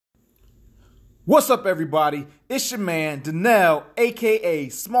What's up, everybody? It's your man, Danelle, aka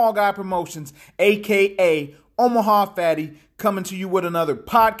Small Guy Promotions, aka Omaha Fatty, coming to you with another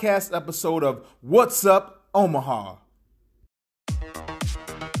podcast episode of What's Up, Omaha.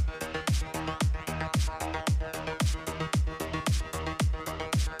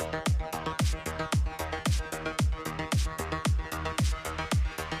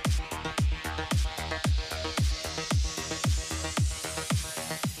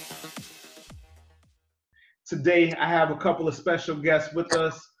 Today, I have a couple of special guests with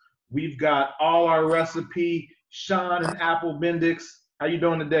us. We've got All Our Recipe, Sean and Apple Bendix. How you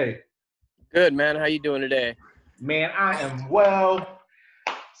doing today? Good, man. How you doing today? Man, I am well.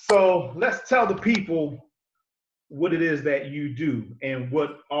 So let's tell the people what it is that you do and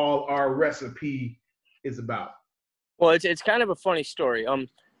what All Our Recipe is about. Well, it's kind of a funny story.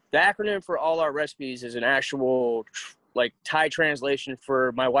 The acronym for All Our Recipes is an actual Thai translation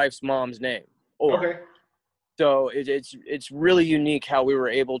for my wife's mom's name. Okay. So it's really unique how we were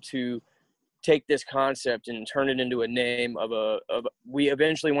able to take this concept and turn it into a name we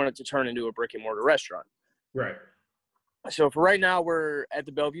eventually wanted to turn into a brick and mortar restaurant. Right. So for right now, we're at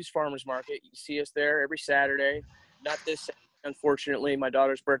the Bellevue's Farmers Market. You see us there every Saturday. Not this Saturday, unfortunately. My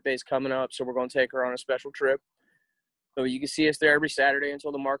daughter's birthday is coming up, so we're going to take her on a special trip. So you can see us there every Saturday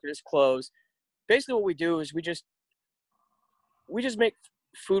until the market is closed. Basically what we do is we just make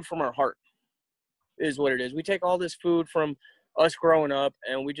food from our heart is what it is. We take all this food from us growing up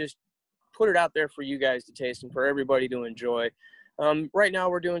and we just put it out there for you guys to taste and for everybody to enjoy. Right now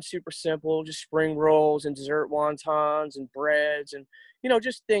we're doing super simple, just spring rolls and dessert wontons and breads and,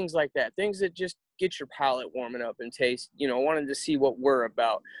 just things like that. Things that just get your palate warming up and taste, wanting to see what we're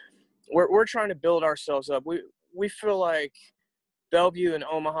about. We're trying to build ourselves up. We feel like Bellevue and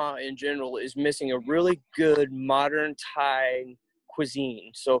Omaha in general is missing a really good modern Thai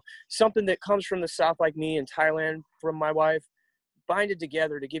cuisine. So something that comes from the South like me and Thailand from my wife, bind it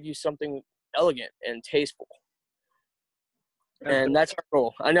together to give you something elegant and tasteful. And that's our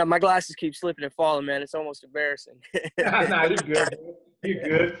goal. I know my glasses keep slipping and falling, man. It's almost embarrassing. Nah, you're good. You're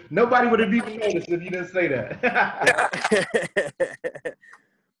good. Nobody would have even noticed if you didn't say that.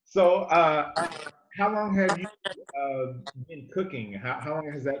 So, how long have you been cooking? How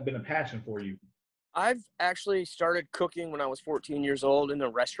long has that been a passion for you? I've actually started cooking when I was 14 years old in a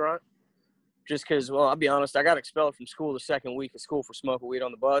restaurant. Just because, well, I'll be honest, I got expelled from school the second week of school for smoking weed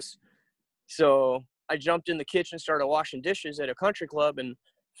on the bus. So I jumped in the kitchen, started washing dishes at a country club, and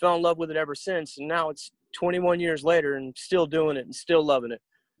fell in love with it ever since. And now it's 21 years later and still doing it and still loving it.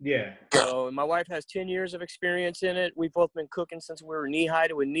 Yeah. So my wife has 10 years of experience in it. We've both been cooking since we were knee-high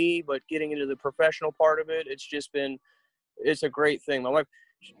to a knee, but getting into the professional part of it, it's a great thing. My wife,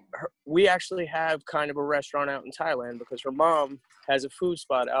 we actually have kind of a restaurant out in Thailand because her mom has a food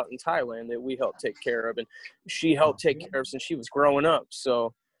spot out in Thailand that we help take care of, and she helped take care of since she was growing up.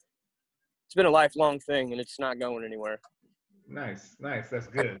 So it's been a lifelong thing, and it's not going anywhere. Nice. That's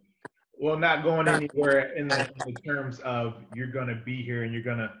good. Well, not going anywhere in the terms of you're gonna be here and you're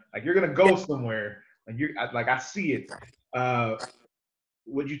gonna go somewhere. I see it.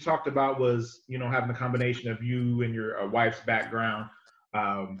 What you talked about was having a combination of you and your wife's background.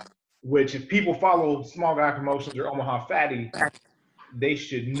 Which if people follow Small Guy Promotions or Omaha Fatty, they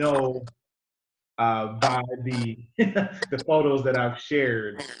should know by the the photos that I've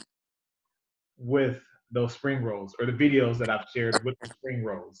shared with those spring rolls or the videos that I've shared with the spring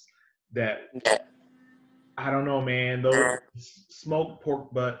rolls that I don't know, man, those smoked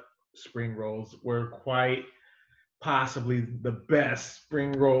pork butt spring rolls were quite possibly the best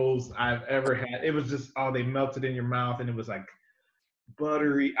spring rolls I've ever had. It was just, they melted in your mouth and it was like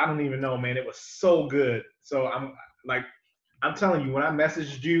buttery. I don't even know, man. It was so good. So I'm telling you, when I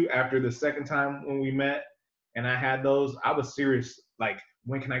messaged you after the second time when we met and I had those, I was serious. Like,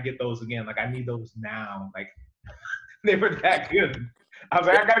 when can I get those again? Like, I need those now. Like, they were that good. I was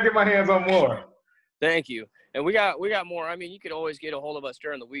like, I gotta get my hands on more. Thank you. And we got more. I mean, you could always get a hold of us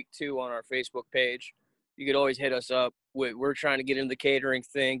during the week too on our Facebook page. You could always hit us up. We're trying to get into the catering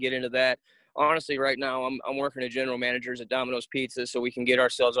thing, get into that. Honestly, right now, I'm working as general managers at Domino's Pizza so we can get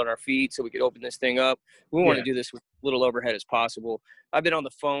ourselves on our feet so we could open this thing up. We want to do this with little overhead as possible. I've been on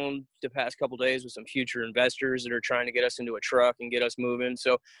the phone the past couple of days with some future investors that are trying to get us into a truck and get us moving.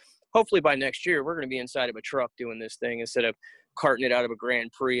 So hopefully by next year, we're going to be inside of a truck doing this thing instead of carting it out of a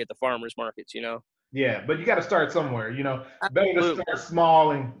Grand Prix at the farmers markets, Yeah, but you got to start somewhere, Better to start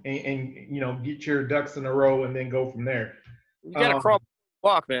small and get your ducks in a row and then go from there. You got to crawl,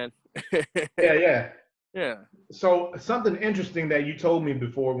 walk, man. Yeah. Yeah. So something interesting that you told me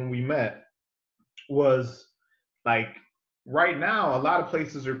before when we met was like right now, a lot of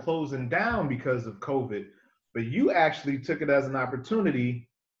places are closing down because of COVID, but you actually took it as an opportunity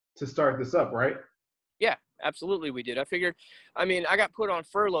to start this up, right? Yeah, absolutely we did. I figured, I mean, I got put on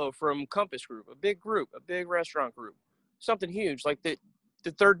furlough from Compass Group, a big restaurant group, something huge, like the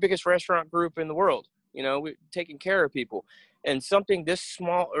third biggest restaurant group in the world. You know, we're taking care of people. And something this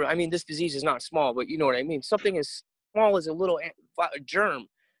small, or I mean, this disease is not small, but you know what I mean? Something as small as a little germ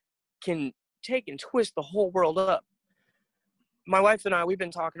can take and twist the whole world up. My wife and I, we've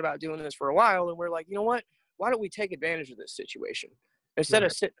been talking about doing this for a while, and we're like, you know what? Why don't we take advantage of this situation? Instead of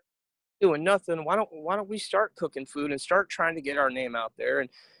Right. sitting doing nothing, why don't we start cooking food and start trying to get our name out there and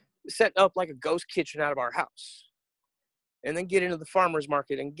set up like a ghost kitchen out of our house, and then get into the farmers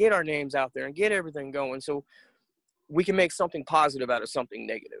market and get our names out there and get everything going so we can make something positive out of something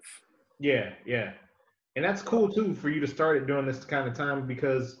negative. Yeah, yeah. And that's cool too for you to start it during this kind of time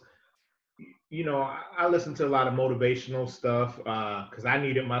because I listen to a lot of motivational stuff because I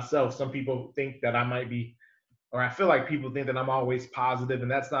need it myself. Some people think that I might be, or I feel like people think that I'm always positive, and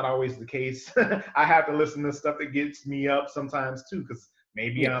that's not always the case. I have to listen to stuff that gets me up sometimes too, because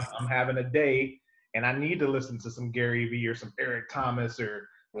maybe Yeah. I'm having a day and I need to listen to some Gary Vee or some Eric Thomas or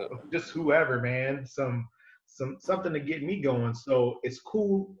Yeah. just whoever, man. Something to get me going. So it's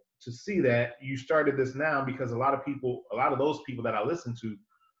cool to see that you started this now because a lot of those people that I listen to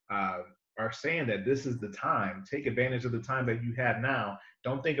uh, are saying that this is the time. Take advantage of the time that you have now.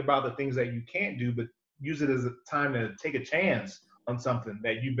 Don't think about the things that you can't do, but use it as a time to take a chance on something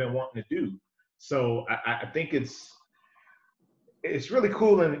that you've been wanting to do. So I think it's really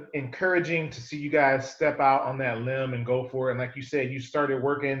cool and encouraging to see you guys step out on that limb and go for it. And like you said, you started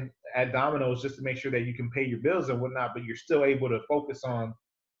working at Domino's just to make sure that you can pay your bills and whatnot, but you're still able to focus on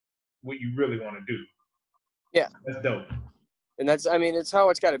what you really want to do. Yeah. That's dope. And that's, I mean, it's how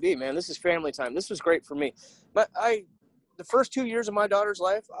it's got to be, man. This is family time. This was great for me. But the first 2 years of my daughter's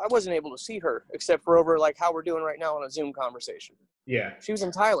life, I wasn't able to see her except for over like how we're doing right now on a Zoom conversation. Yeah. She was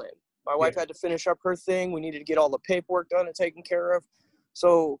in Thailand. My Yeah. wife had to finish up her thing. We needed to get all the paperwork done and taken care of.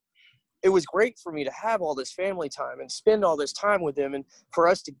 So it was great for me to have all this family time and spend all this time with them, and for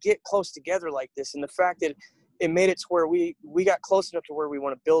us to get close together like this. And the fact that it made it to where we got close enough to where we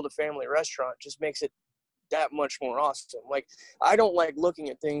want to build a family restaurant just makes it that much more awesome. Like, I don't like looking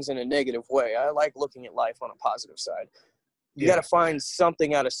at things in a negative way. I like looking at life on a positive side. You got to find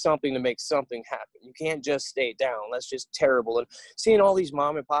something out of something to make something happen. You can't just stay down. That's just terrible. And seeing all these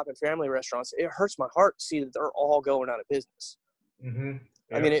mom and pop and family restaurants, it hurts my heart to see that they're all going out of business. Mm-hmm.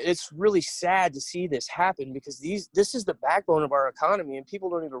 Yeah. I mean, it's really sad to see this happen because this is the backbone of our economy, and people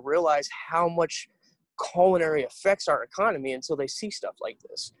don't even realize how much culinary affects our economy until they see stuff like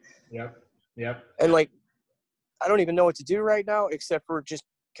this. Yep. Yep. And like, I don't even know what to do right now except for just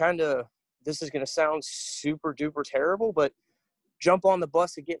kind of, this is going to sound super duper terrible, but jump on the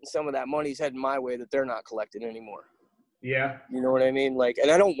bus and getting some of that money's heading my way that they're not collecting anymore. Yeah. You know what I mean? Like, and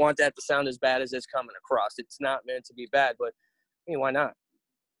I don't want that to sound as bad as it's coming across. It's not meant to be bad, but I mean, why not?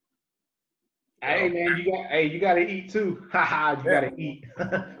 Hey man, you gotta eat too. Haha, you gotta eat.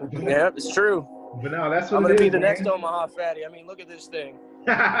 Yeah, it's true. But no, that's what I'm it gonna is, be the man. next Omaha Fatty. I mean, look at this thing.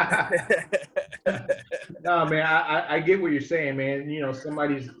 No, man, I get what you're saying, man.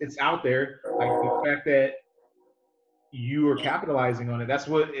 It's out there. Like the fact that you are capitalizing on it, that's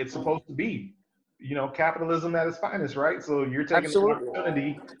what it's supposed to be. Capitalism at its finest, right? So you're taking Absolutely. the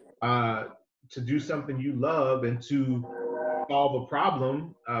opportunity to do something you love and to solve a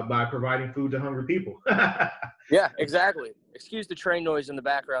problem by providing food to hungry people. Yeah, exactly. Excuse the train noise in the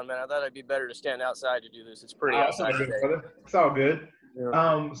background, man. I thought it'd be better to stand outside to do this. It's pretty outside good, today. brother. It's all good.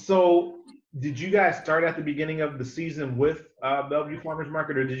 Yeah. So did you guys start at the beginning of the season with Bellevue Farmers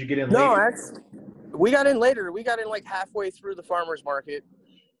Market, or did you get in No, later? we got in later. We got in like halfway through the farmers market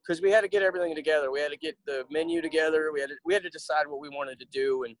because we had to get everything together. We had to get the menu together. We had to decide what we wanted to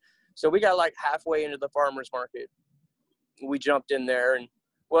do, and so we got like halfway into the farmers market. We jumped in there, and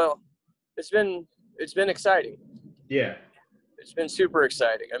well, it's been exciting. Yeah. It's been super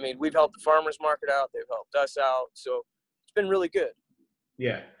exciting. I mean, we've helped the farmers market out. They've helped us out. So it's been really good.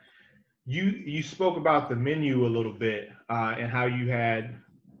 Yeah. You spoke about the menu a little bit and how you had,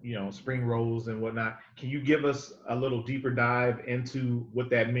 spring rolls and whatnot. Can you give us a little deeper dive into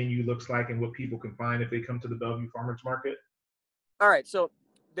what that menu looks like and what people can find if they come to the Bellevue Farmers Market? All right. So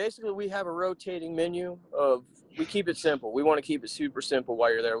basically we have a rotating menu of, we keep it simple. We want to keep it super simple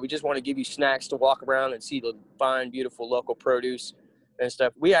while you're there. We just want to give you snacks to walk around and see the fine, beautiful local produce and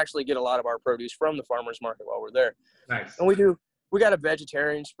stuff. We actually get a lot of our produce from the farmers market while we're there. Nice. And we got a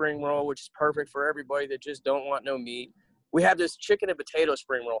vegetarian spring roll, which is perfect for everybody that just don't want no meat. We have this chicken and potato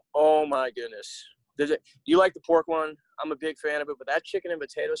spring roll. Oh my goodness. You like the pork one? I'm a big fan of it, but that chicken and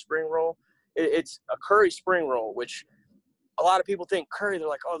potato spring roll, it's a curry spring roll, which a lot of people think curry. They're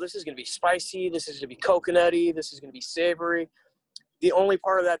like, oh, this is going to be spicy. This is going to be coconutty. This is going to be savory. The only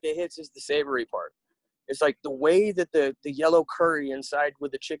part of that that hits is the savory part. It's like the way that the yellow curry inside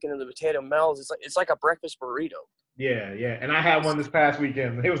with the chicken and the potato melds. It's like a breakfast burrito. Yeah, yeah. And I had one this past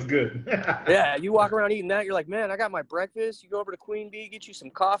weekend. It was good. Yeah, you walk around eating that, you're like, man, I got my breakfast. You go over to Queen Bee, get you some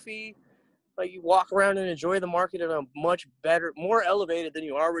coffee. Like, you walk around and enjoy the market in a much better, more elevated than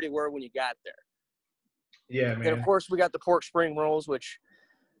you already were when you got there. Yeah, man. And, of course, we got the pork spring rolls, which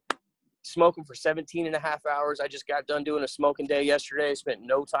smoking for 17 and a half hours. I just got done doing a smoking day yesterday. Spent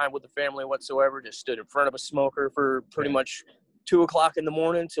no time with the family whatsoever. Just stood in front of a smoker for pretty much 2 o'clock in the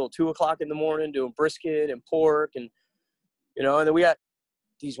morning till 2 o'clock in the morning doing brisket and pork. And, you know, and then we got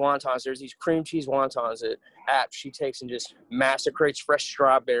these wontons. There's these cream cheese wontons that she takes and just massacrates fresh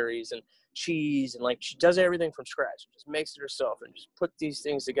strawberries and cheese. And, like, she does everything from scratch. Just makes it herself and just put these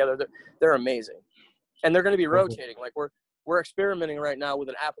things together. They're amazing. And they're going to be rotating. Like, we're experimenting right now with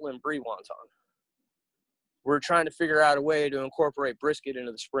an apple and brie wonton. We're trying to figure out a way to incorporate brisket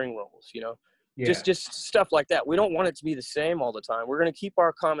into the spring rolls, you know. Yeah. Just stuff like that. We don't want it to be the same all the time. We're going to keep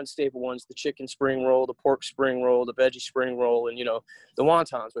our common staple ones, the chicken spring roll, the pork spring roll, the veggie spring roll, and, you know, the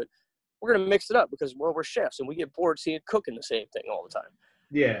wontons. But we're going to mix it up because, well, we're chefs and we get bored seeing cooking the same thing all the time.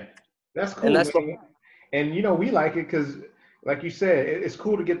 Yeah, that's cool. And you know, we like it because, like you said, it's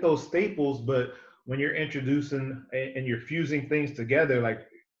cool to get those staples, but when you're introducing and you're fusing things together, like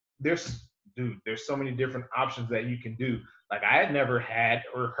there's so many different options that you can do. Like, I had never had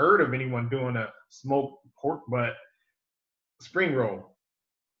or heard of anyone doing a smoked pork butt spring roll.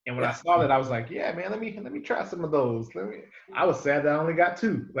 And when I saw that, I was like, yeah, man, let me try some of those. I was sad that I only got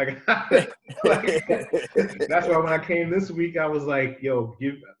 2. Like, that's why when I came this week, I was like, yo,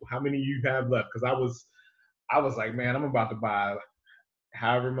 how many you have left? Because I was like, man, I'm about to buy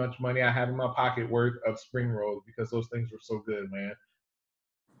however much money I have in my pocket worth of spring rolls because those things were so good, man.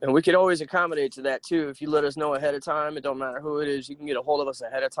 And we could always accommodate to that, too. If you let us know ahead of time, it don't matter who it is. You can get a hold of us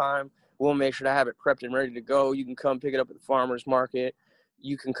ahead of time. We'll make sure to have it prepped and ready to go. You can come pick it up at the farmer's market.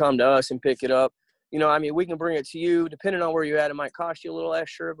 You can come to us and pick it up. You know, I mean, we can bring it to you. Depending on where you're at, it might cost you a little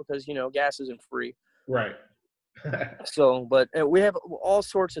extra because, you know, gas isn't free. Right. So, but we have all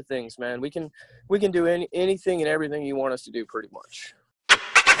sorts of things, man. We can do anything and everything you want us to do pretty much.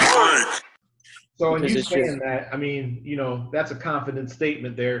 So in you saying that, I mean, you know, that's a confident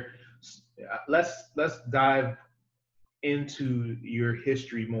statement there. Let's dive into your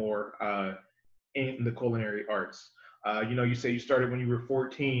history more in the culinary arts. You know, you say you started when you were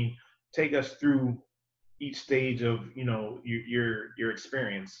 14. Take us through each stage of, you know, your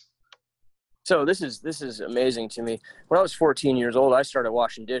experience. So this is amazing to me. When I was 14 years old, I started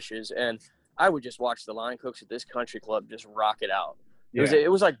washing dishes, and I would just watch the line cooks at this country club just rock it out.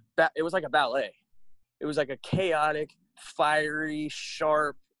 It was like a ballet. It was like a chaotic, fiery,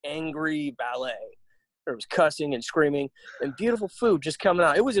 sharp, angry ballet. There was cussing and screaming and beautiful food just coming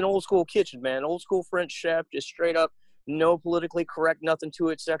out. It was an old school kitchen, man. Old school French chef, just straight up, no politically correct, nothing to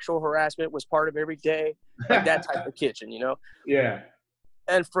it. Sexual harassment was part of every day. Like that type of kitchen, you know? Yeah.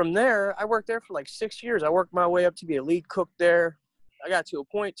 And from there, I worked there for like 6 years. I worked my way up to be a lead cook there. I got to a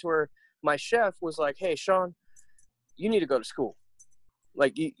point to where my chef was like, hey, Sean, you need to go to school.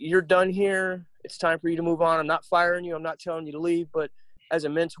 Like, you're done here. It's time for you to move on. I'm not firing you. I'm not telling you to leave. But as a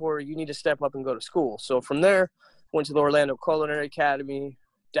mentor, you need to step up and go to school. So from there, went to the Orlando Culinary Academy,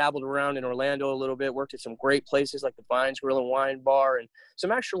 dabbled around in Orlando a little bit, worked at some great places like the Vines Grill and Wine Bar and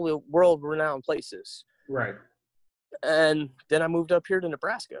some actually world-renowned places. Right. And then I moved up here to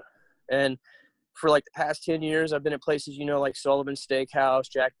Nebraska. And for like the past 10 years, I've been at places, you know, like Sullivan's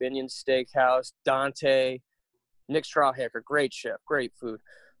Steakhouse, Jack Binion's Steakhouse, Dante, Nick Strawhacker, great chef, great food.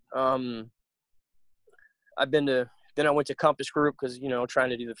 Then I went to Compass Group because, you know,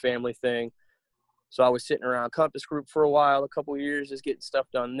 trying to do the family thing. So I was sitting around Compass Group for a while, a couple of years, just getting stuff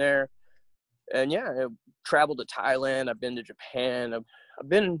done there. And yeah, I traveled to Thailand. I've been to Japan. I've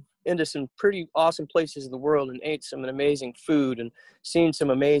been into some pretty awesome places in the world and ate some amazing food and seen some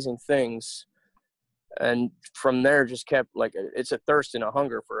amazing things. And from there, just kept like, it's a thirst and a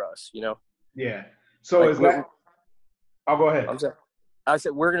hunger for us, you know? Yeah. So like, I'll go ahead. I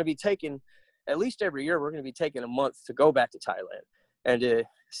said, we're going to be taking, at least every year, we're going to be taking a month to go back to Thailand and to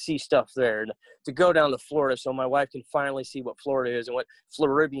see stuff there and to go down to Florida so my wife can finally see what Florida is and what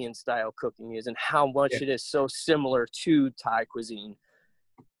Floridian style cooking is and how much it is so similar to Thai cuisine.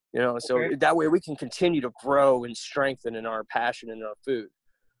 You know, so that way we can continue to grow and strengthen in our passion and our food.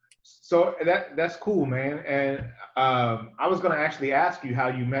 So that's cool, man. And I was gonna actually ask you how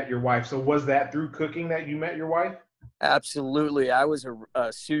you met your wife. So was that through cooking that you met your wife? Absolutely. I was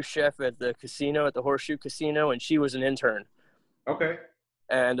a sous chef at the casino, at the Horseshoe Casino, and she was an intern. Okay.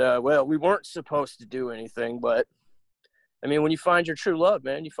 And, well, we weren't supposed to do anything, but, I mean, when you find your true love,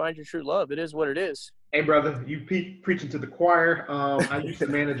 man, you find your true love. It is what it is. Hey, brother, you preaching to the choir. I used to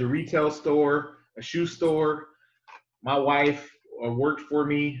manage a retail store, a shoe store. My wife worked for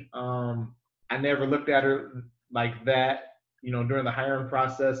me. I never looked at her like that, during the hiring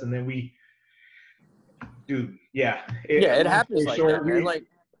process. And then yeah. It Long happens story like short, that, man. Like,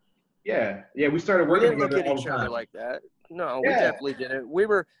 we started we working didn't look together at all each the other time. like that. No, we Yeah, definitely didn't. We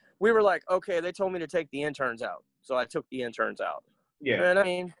were like, okay, they told me to take the interns out. So I took the interns out. yeah. And I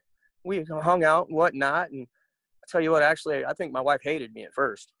mean, we hung out and whatnot. And I tell you what, actually, I think my wife hated me at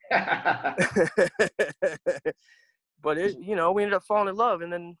first. But we ended up falling in love,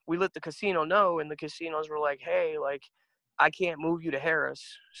 and then we let the casino know, and the casinos were like, hey, like, I can't move you to Harris,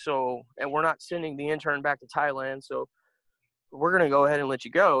 and we're not sending the intern back to Thailand, so we're gonna go ahead and let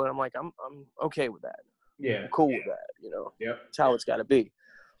you go. And I'm like, I'm okay with that. Yeah. I'm cool with that. Yep. It's how it's got to be.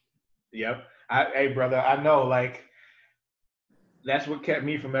 Yep. Hey, brother, I know, like, that's what kept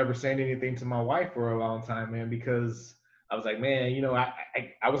me from ever saying anything to my wife for a long time, man, because I was like, man,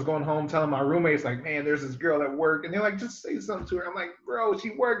 I was going home telling my roommates, like, man, there's this girl at work, and they're like, just say something to her. I'm like, bro,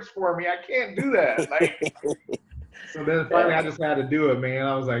 she works for me. I can't do that. Like, so then finally I just had to do it, man.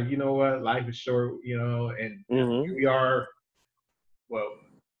 I was like, you know what? Life is short, and here we are, well,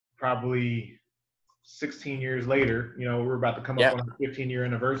 probably 16 years later, we're about to come up on our 15-year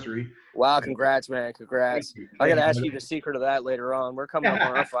anniversry. Wow, congrats, man. Congrats. I got to ask you the secret of that later on. We're coming up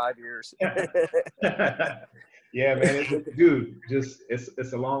on our 5 years. Yeah, man. Dude,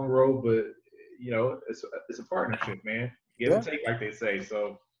 it's a long road, but, it's a partnership, man. Give and take, like they say.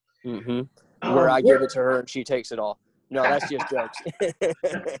 So, where I give it to her and she takes it all. No, that's just jokes.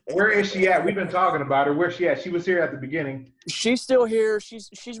 Where is she at? We've been talking about her. Where's she at? She was here at the beginning. She's still here.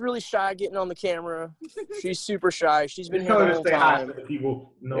 She's really shy getting on the camera. She's super shy. She's been here the whole time. Hi to the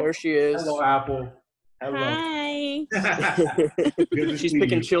people. There she is. Hello, Apple. Hello. Hi. She's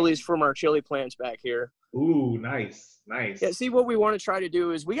picking chilies from our chili plants back here. Ooh, nice. Yeah, see, what we want to try to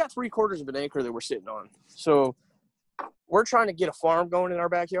do is we got 3/4 of an acre that we're sitting on. So we're trying to get a farm going in our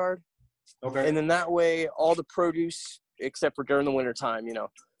backyard. Okay. And then that way, all the produce, except for during the wintertime,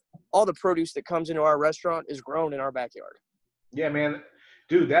 all the produce that comes into our restaurant is grown in our backyard. Yeah, man.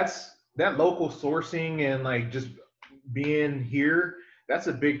 Dude, that local sourcing and, like, just being here, that's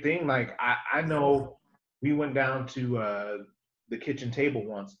a big thing. Like, I know we went down to the kitchen table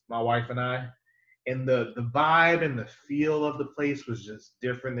once, my wife and I, and the vibe and the feel of the place was just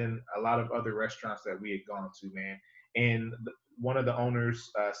different than a lot of other restaurants that we had gone to, man. And one of the owners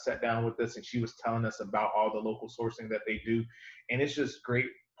sat down with us, and she was telling us about all the local sourcing that they do, and it's just great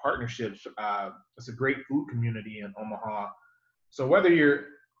partnerships. It's a great food community in Omaha. So whether you're,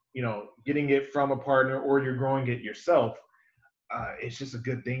 getting it from a partner or you're growing it yourself, it's just a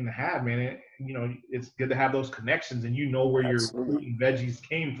good thing to have, man. It's good to have those connections, and where your fruit and veggies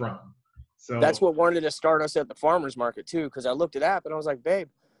came from. So that's what wanted to start us at the farmers market too, because I looked it up and I was like, babe,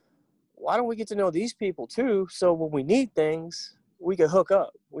 why don't we get to know these people too? So when we need things, we can hook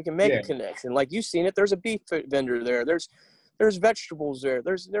up. We can make a connection. Like, you've seen it. There's a beef vendor there. There's vegetables there.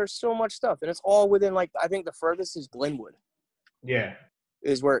 There's so much stuff, and it's all within, like, I think the furthest is Glenwood. Yeah.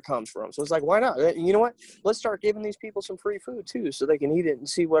 Is where it comes from. So it's like, why not? And you know what? Let's start giving these people some free food too, so they can eat it and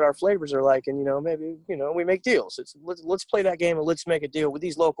see what our flavors are like. And maybe we make deals. Let's play that game and let's make a deal with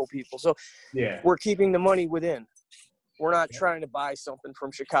these local people. So we're keeping the money within. We're not trying to buy something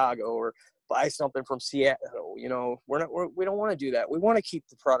from Chicago or buy something from Seattle. We don't want to do that. We want to keep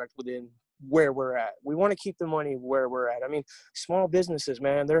the product within where we're at. We want to keep the money where we're at. I mean, small businesses,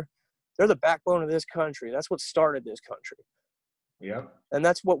 man, they're the backbone of this country. That's what started this country. Yep. And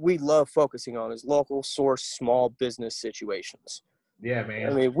that's what we love focusing on, is local source small business situations. Yeah, man.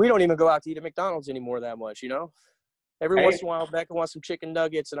 I mean, we don't even go out to eat at McDonald's anymore that much, Every once in a while, Becca wants some chicken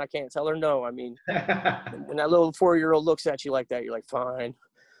nuggets, and I can't tell her no. I mean, when that little 4-year-old looks at you like that, you're like, fine.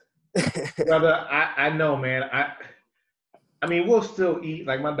 Brother, I know, man. I mean, we'll still eat.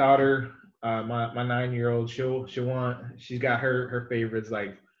 Like, my daughter, my 9-year-old, she's got her favorites,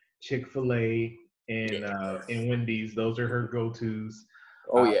 like Chick-fil-A and Wendy's. Those are her go-tos.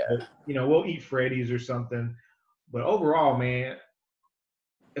 Oh, yeah. We'll eat Freddy's or something. But overall, man,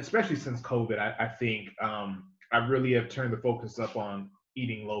 especially since COVID, I think I really have turned the focus up on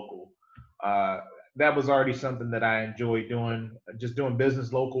eating local. That was already something that I enjoyed doing, just doing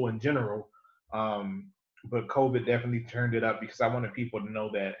business local in general. but COVID definitely turned it up because I wanted people to know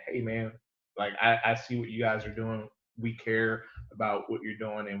that, hey man, like I see what you guys are doing. We care about what you're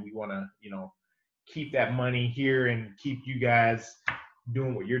doing, and we want to, keep that money here and keep you guys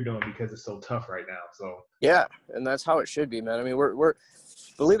doing what you're doing because it's so tough right now. So Yeah, and that's how it should be, man. I mean, we're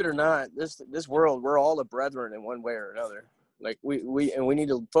believe it or not, this world, we're all a brethren in one way or another. Like we need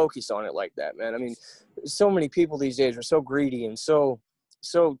to focus on it like that, man. I mean, so many people these days are so greedy and so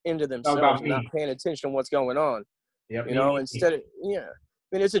into it's all themselves about and not me. paying attention to what's going on. Yep, You me, know, me, me. instead of I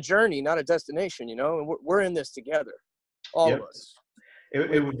mean, it's a journey, not a destination. You know, and we're in this together, all Yep. of us.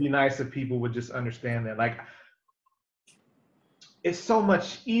 It would be nice if people would just understand that. Like, it's so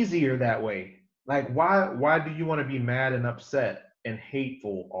much easier that way. Like, why do you want to be mad and upset and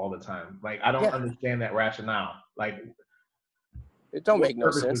hateful all the time? Like, I don't Yeah. understand that rationale. Like, It don't what make no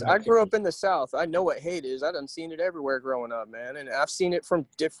purpose sense. does I that grew serve? up in the South. I know what hate is. I done seen it everywhere growing up, man. And I've seen it from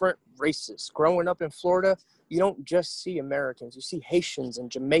different races. Growing up in Florida, you don't just see Americans. You see Haitians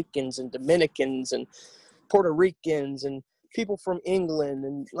and Jamaicans and Dominicans and Puerto Ricans and people from England.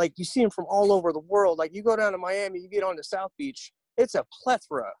 And, like, you see them from all over the world. Like, you go down to Miami, you get on the South Beach, it's a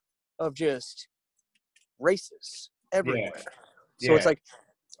plethora of just races Yeah, everywhere. So it's yeah. like,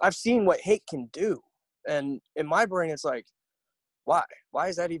 I've seen what hate can do. And in my brain, it's like, why? Why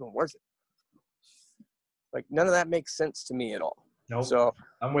is that even worth it? Like, none of that makes sense to me at all. Nope. So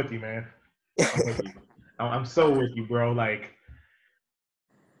I'm with you, man. I'm with you. I'm so with you, bro. Like,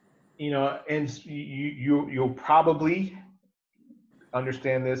 and you'll probably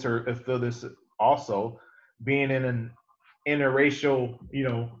understand this or feel this also, being in an interracial,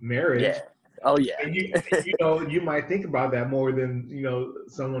 marriage. yeah. Oh yeah. And you might think about that more than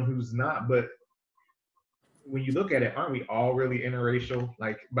someone who's not. But when you look at it, aren't we all really interracial?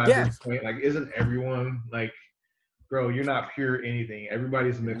 Like by Yeah. this point, like isn't everyone like, bro? You're not pure anything.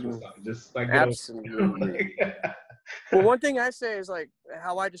 Everybody's mixed with something. Just like Absolutely. Well, one thing I say is, like,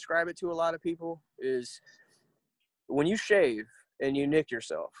 how I describe it to a lot of people is, when you shave and you nick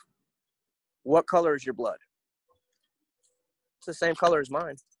yourself, what color is your blood? It's the same color as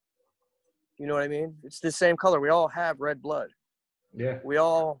mine. You know what I mean? It's the same color. We all have red blood. Yeah. We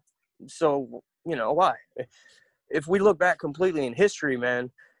all, so, why? If we look back completely in history, man,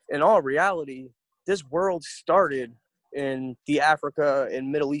 in all reality, this world started in the Africa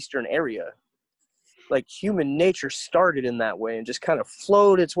and Middle Eastern area. Like, human nature started in that way and just kind of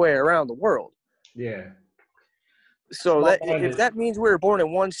flowed its way around the world. Yeah. So that if that means we were born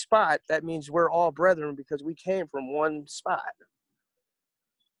in one spot, that means we're all brethren because we came from one spot.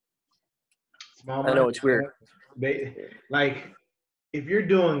 I know it's weird. Like, if you're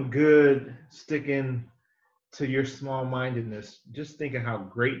doing good, sticking to your small-mindedness, just thinking how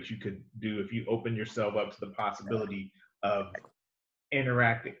great you could do if you open yourself up to the possibility of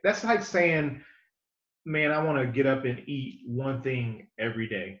interacting. That's like saying, man, I want to get up and eat one thing every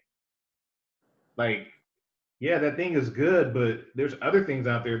day. Like, yeah, that thing is good, but there's other things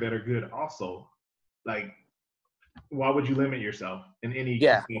out there that are good also. Like, why would you limit yourself in any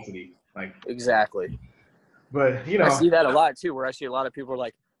capacity? Like, exactly. But I see that a lot too, where I see a lot of people are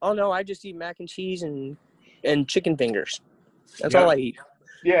like, "Oh no, I just eat mac and cheese and chicken fingers. That's all I eat."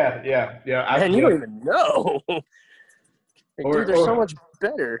 Yeah. And you don't even know. Like, dude, there's so much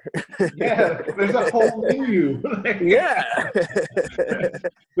better. Yeah, there's a whole menu. Yeah.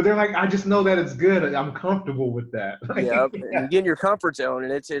 But they're like, I just know that it's good. I'm comfortable with that. Yep. And you get in your comfort zone,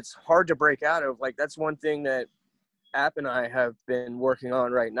 and it's hard to break out of. Like, that's one thing that App and I have been working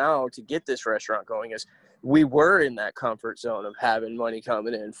on right now to get this restaurant going, is we were in that comfort zone of having money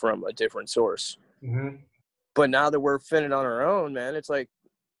coming in from a different source. Mm-hmm. But now that we're fending on our own, man, it's like,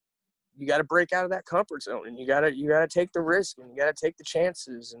 you got to break out of that comfort zone, and you got to take the risk, and you got to take the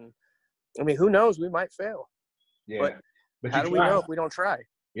chances. And I mean, who knows? We might fail. Yeah. But how do we know if we don't try?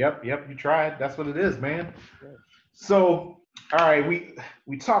 Yep. You tried. That's what it is, man. Yeah. So, all right,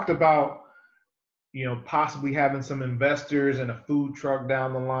 we talked about, possibly having some investors and a food truck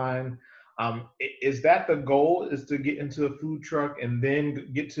down the line. Is that the goal, is to get into a food truck and then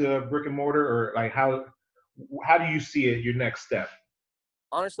get to a brick and mortar, or like how do you see it, your next step?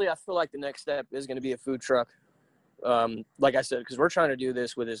 Honestly, I feel like the next step is going to be a food truck. Like I said, because we're trying to do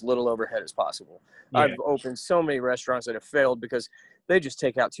this with as little overhead as possible. Yeah. I've opened so many restaurants that have failed because they just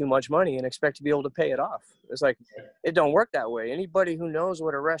take out too much money and expect to be able to pay it off. It's like, it don't work that way. Anybody who knows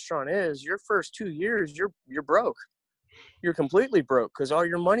what a restaurant is, your first 2 years, you're broke. You're completely broke because all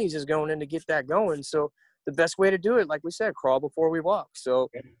your money's is going in to get that going. So the best way to do it, like we said, crawl before we walk. So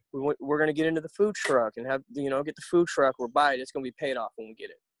we're going to get into the food truck and have, get the food truck or buy it. It's going to be paid off when we get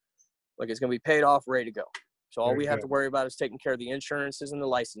it. Like, it's going to be paid off, ready to go. So all we have to worry about is taking care of the insurances and the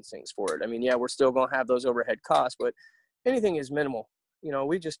licensings for it. I mean, yeah, we're still going to have those overhead costs, but anything is minimal. You know,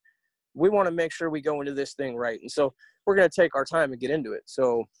 we want to make sure we go into this thing right. And so we're going to take our time and get into it.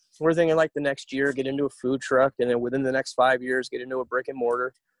 So we're thinking like the next year, get into a food truck, and then within the next 5 years, get into a brick and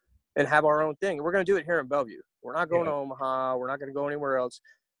mortar and have our own thing. And we're going to do it here in Bellevue. We're not going to Omaha. We're not going to go anywhere else.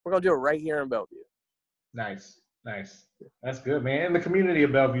 We're going to do it right here in Bellevue. Nice. That's good, man. And the community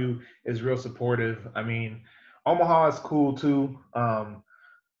of Bellevue is real supportive. I mean, Omaha is cool too.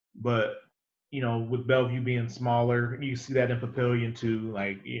 But you know, with Bellevue being smaller, you see that in Papillion too,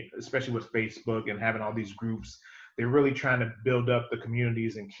 like especially with Facebook and having all these groups, they're really trying to build up the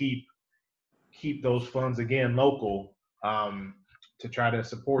communities and keep those funds again local, to try to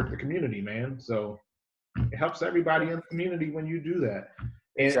support the community, man. So it helps everybody in the community when you do that.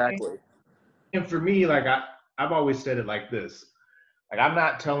 Exactly. And for me, like I've always said it like this. Like, I'm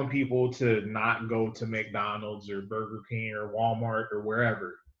not telling people to not go to McDonald's or Burger King or Walmart or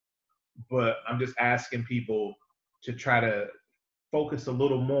wherever, but I'm just asking people to try to focus a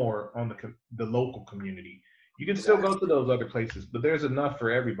little more on the local community. You can still go to those other places, but there's enough for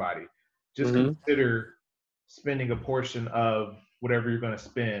everybody. Just consider spending a portion of whatever you're going to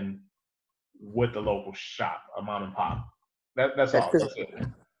spend with the local shop, a mom and pop. That's all. That's it.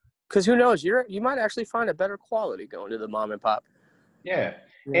 Because who knows, you might actually find a better quality going to the mom and pop. Yeah.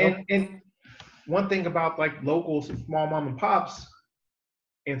 And one thing about like local small mom and pops,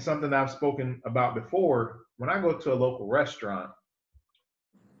 and something that I've spoken about before, when I go to a local restaurant,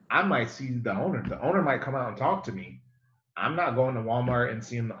 I might see the owner. The owner might come out and talk to me. I'm not going to Walmart and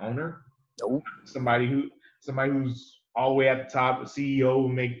seeing the owner. Nope. Somebody who's all the way at the top, a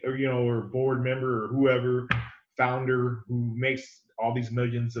CEO, or board member or whoever, founder who makes all these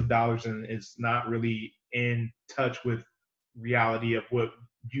millions of dollars and is not really in touch with reality of what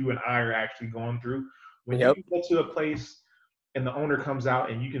you and I are actually going through. When you go to a place and the owner comes out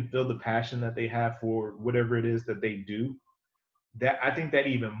and you can feel the passion that they have for whatever it is that they do, that I think that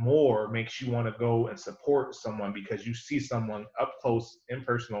even more makes you want to go and support someone, because you see someone up close and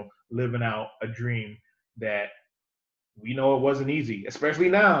personal living out a dream that we know it wasn't easy, especially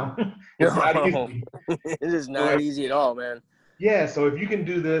now. It's not easy. It is not easy at all, man. Yeah, so if you can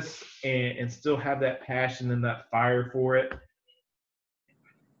do this and still have that passion and that fire for it,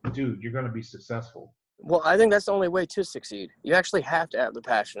 dude, you're going to be successful. Well, I think that's the only way to succeed. You actually have to have the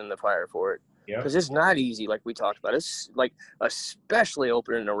passion and the fire for it. Because it's not easy, like we talked about. It's like, especially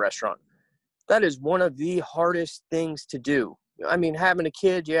opening a restaurant. That is one of the hardest things to do. I mean, having a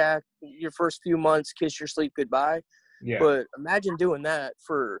kid, your first few months, kiss your sleep goodbye. Yeah. But imagine doing that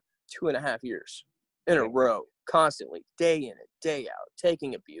for 2.5 years in a row, constantly, day in and day out,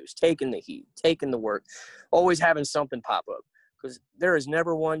 taking abuse, taking the heat, taking the work, always having something pop up. Because there is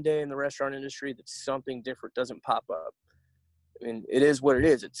never one day in the restaurant industry that something different doesn't pop up. I mean, it is what it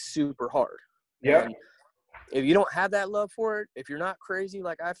is. It's super hard. Yeah. If you don't have that love for it, if you're not crazy,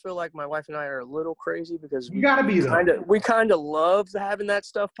 like I feel like my wife and I are a little crazy because we kind of love having that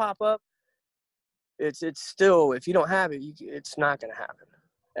stuff pop up. It's still, if you don't have it, it's not going to happen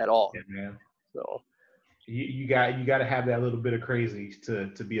at all. Yeah, man. So you got to have that little bit of crazy to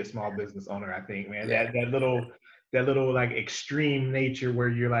be a small business owner, I think, man. Yeah. That little like extreme nature where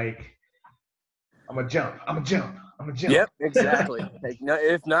you're like, I'm gonna jump. Yep, exactly. Like, no,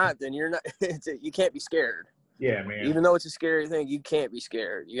 if not, then you're not. You can't be scared. Yeah, man. Even though it's a scary thing, you can't be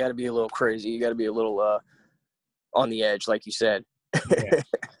scared. You got to be a little crazy. You got to be a little on the edge, like you said. Yeah.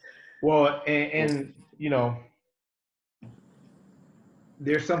 Well, and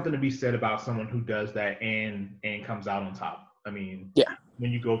there's something to be said about someone who does that and comes out on top. I mean,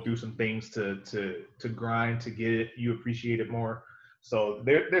 when you go through some things to grind to get it, you appreciate it more. So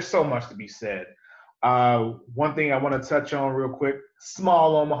there's so much to be said. One thing I want to touch on real quick,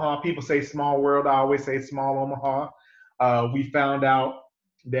 small Omaha. People say small world. I always say small Omaha. We found out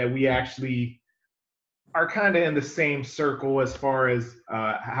that we actually are kind of in the same circle as far as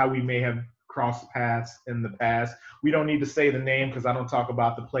how we may have crossed paths in the past. We don't need to say the name because I don't talk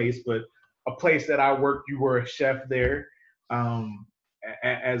about the place, but a place that I worked, you were a chef there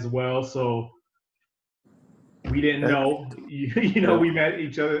as well. So we didn't know, we met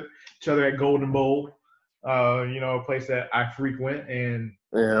each other at Golden Bowl, a place that I frequent, and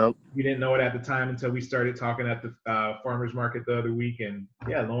we didn't know it at the time until we started talking at the farmers market the other week, and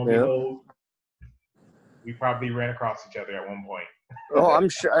lo and behold, we probably ran across each other at one point. Oh, I'm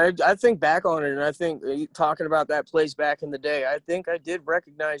sure. I think back on it, and I think talking about that place back in the day, I think I did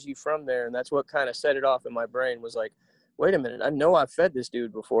recognize you from there, and that's what kind of set it off in my brain, was like, wait a minute, I know I've fed this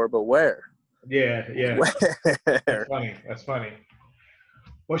dude before, but where? Yeah. That's funny.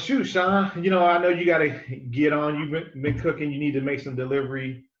 Well, shoot, Sean. I know you got to get on. You've been cooking. You need to make some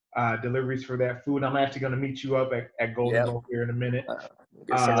deliveries for that food. I'm actually going to meet you up at Golden Yep. Bowl here in a minute.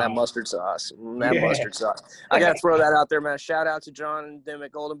 Get some of that mustard sauce. That yeah. mustard sauce. I got to throw that out there, man. Shout out to John and them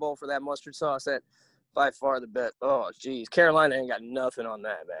at Golden Bowl for that mustard sauce. That by far the best. Oh, geez. Carolina ain't got nothing on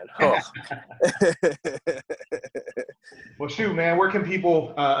that, man. Oh. Well, shoot, man. Where can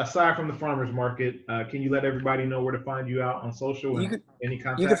people, aside from the farmers market, can you let everybody know where to find you out on social and any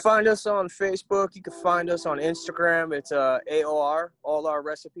contact? You can find us on Facebook. You can find us on Instagram. It's AOR, All Our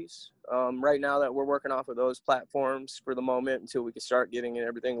Recipes. Right now that we're working off of those platforms for the moment until we can start getting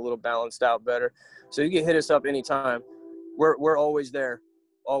everything a little balanced out better. So you can hit us up anytime. We're always there,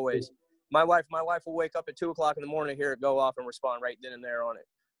 always. My wife will wake up at 2 o'clock in the morning, hear it go off, and respond right then and there on it,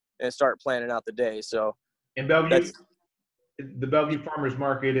 and start planning out the day. So, in Bellevue, the Bellevue Farmers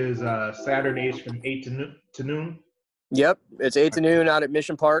Market is Saturdays from 8 to noon. Yep, it's 8 to noon out at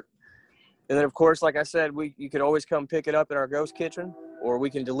Mission Park, and then of course, like I said, you could always come pick it up at our ghost kitchen, or we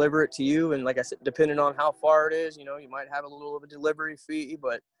can deliver it to you. And like I said, depending on how far it is, you might have a little of a delivery fee,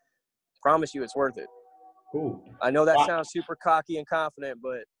 but I promise you, it's worth it. Cool. I know that sounds super cocky and confident,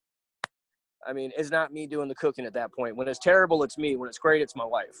 but I mean, it's not me doing the cooking at that point. When it's terrible, it's me. When it's great, it's my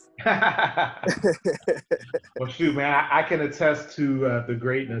wife. Well, shoot, man, I can attest to the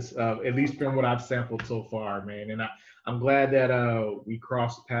greatness of, at least from what I've sampled so far, man. And I'm glad that we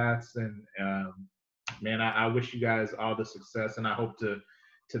crossed paths. And, man, I wish you guys all the success. And I hope to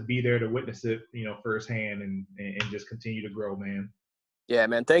be there to witness it, firsthand and just continue to grow, man. Yeah,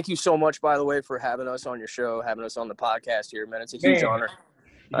 man. Thank you so much, by the way, for having us on your show, having us on the podcast here, man. It's a huge honor.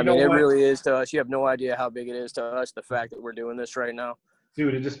 I mean, it really is to us. You have no idea how big it is to us, the fact that we're doing this right now.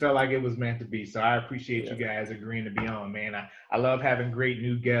 Dude, it just felt like it was meant to be. So I appreciate you guys agreeing to be on, man. I love having great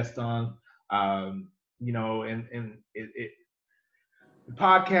new guests on. And the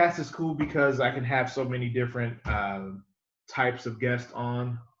podcast is cool because I can have so many different types of guests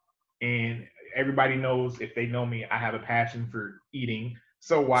on. And everybody knows, if they know me, I have a passion for eating.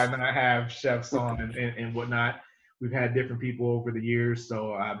 So why not have chefs on and whatnot? We've had different people over the years,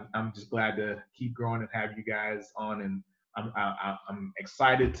 so I'm just glad to keep growing and have you guys on. And I'm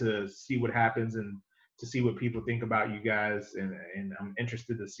excited to see what happens and to see what people think about you guys. And I'm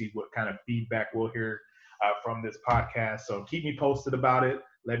interested to see what kind of feedback we'll hear from this podcast. So keep me posted about it.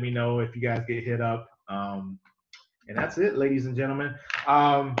 Let me know if you guys get hit up. And that's it, ladies and gentlemen.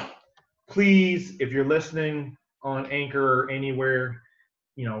 Please, if you're listening on Anchor or anywhere,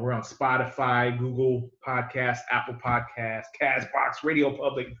 we're on Spotify, Google Podcasts, Apple Podcasts, Castbox, Radio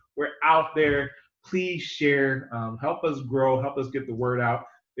Public. We're out there. Please share. Help us grow. Help us get the word out.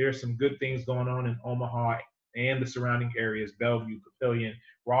 There's some good things going on in Omaha and the surrounding areas, Bellevue, Papillion,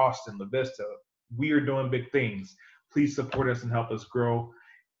 Ralston, La Vista. We are doing big things. Please support us and help us grow.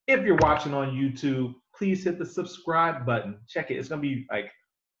 If you're watching on YouTube, please hit the subscribe button. Check it. It's going to be like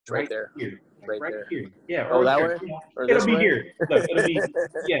right there. Here. Right there. Here. Yeah. Oh, that way? It'll be here. Look, it'll be,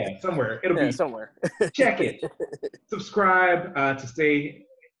 somewhere. It'll be somewhere. Check it. Subscribe to stay,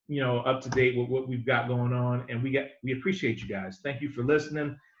 up to date with what we've got going on. And we appreciate you guys. Thank you for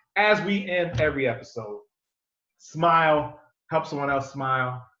listening. As we end every episode, smile, help someone else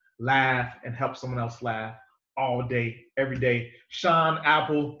smile, laugh, and help someone else laugh all day, every day. Sean,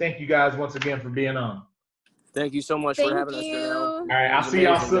 Apple, thank you guys once again for being on. Thank you so much for having us. All right, I'll see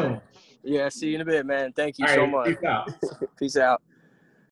y'all soon. Yeah, see you in a bit, man. Thank you so much. Peace out. Peace out.